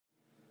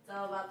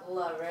all about the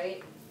love,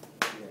 right?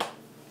 Yeah.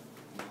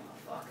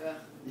 Motherfucker.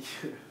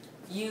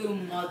 You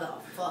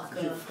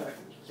motherfucker. You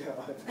fucking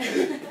god.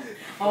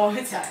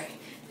 Oh, sorry.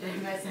 Did I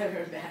mess up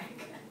her back?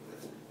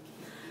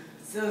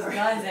 It's those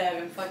guns that I've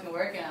been fucking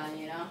working on,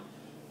 you know?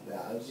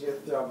 Yeah, I'm just gonna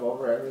throw up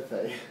over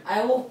everything.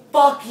 I will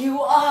fuck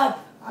you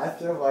up! I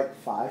threw up like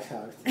 5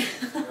 times.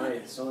 Right,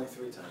 it's only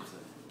 3 times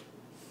then.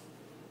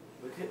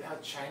 Look at how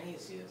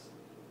Chinese he is.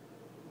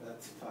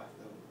 That's fucked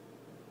up.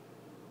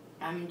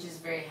 I'm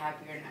just very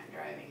happy you're not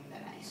driving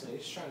than I am. So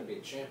he's trying to be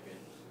a champion.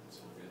 It's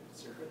all good.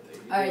 It's your birthday.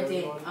 You Alright, do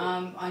Dave, whatever you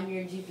want on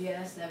your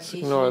GPS navigation,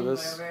 ignore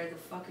this. whatever the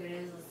fuck it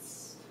is,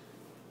 let's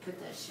put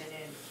that shit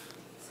in.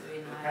 So we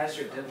to know do. how Pass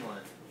to your go.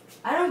 deadline.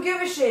 I don't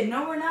give a shit.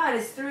 No, we're not.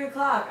 It's 3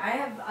 o'clock. I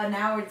have an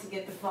hour to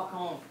get the fuck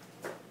home.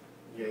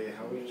 Yeah,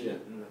 how we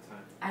get in the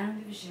time? I don't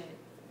give a shit.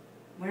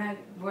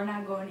 We're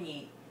not going to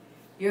eat.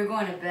 You're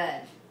going to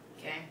bed,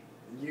 okay?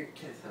 You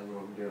can't tell me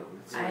what I'm doing.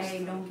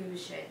 I don't give a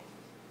shit.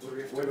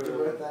 When's your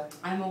birthday?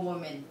 I'm a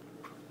woman.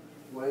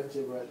 When's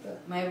your birthday?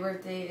 My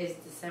birthday is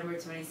December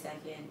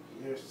 22nd,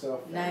 You're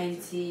so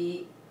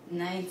fancy.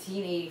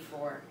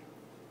 1984.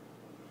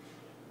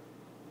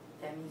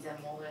 That means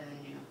I'm older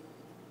than you.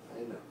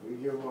 I know.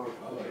 You're more.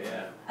 Oh,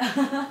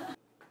 yeah.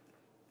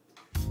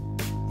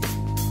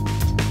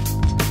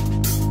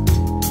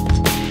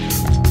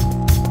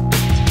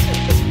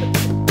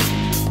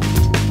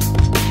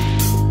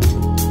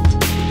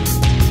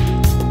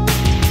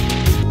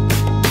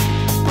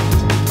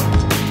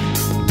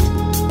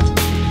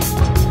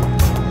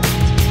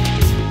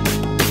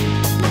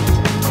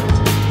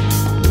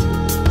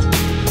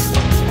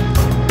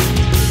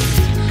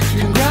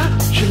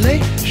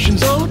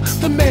 Congratulations on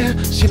the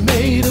mess you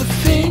made of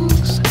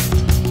things.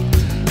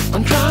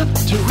 I'm trying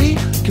to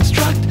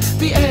reconstruct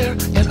the air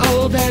and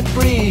all that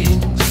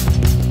brings.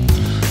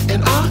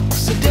 And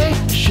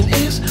oxidation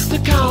is the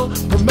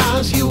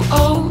compromise you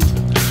own.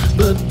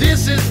 But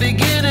this is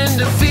beginning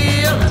to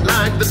feel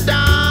like the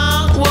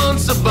dog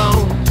wants a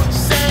bone.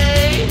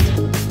 Say,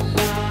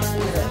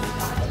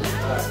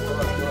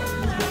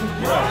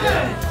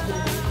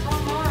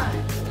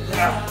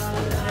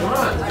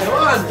 Come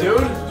on,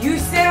 dude. You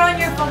sit on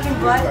your fucking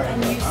butt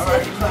and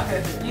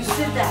you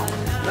sit down.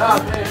 Nah,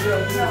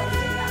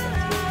 man,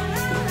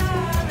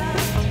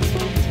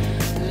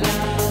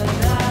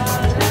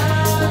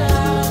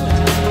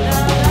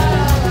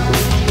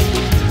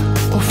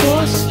 or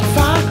force you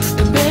fire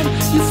and then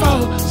you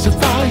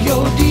falsify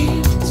your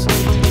deeds.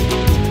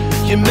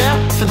 Your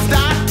methods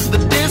start the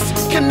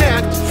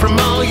disconnect from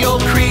all your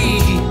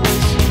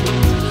creeds.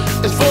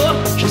 As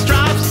fortune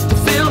strikes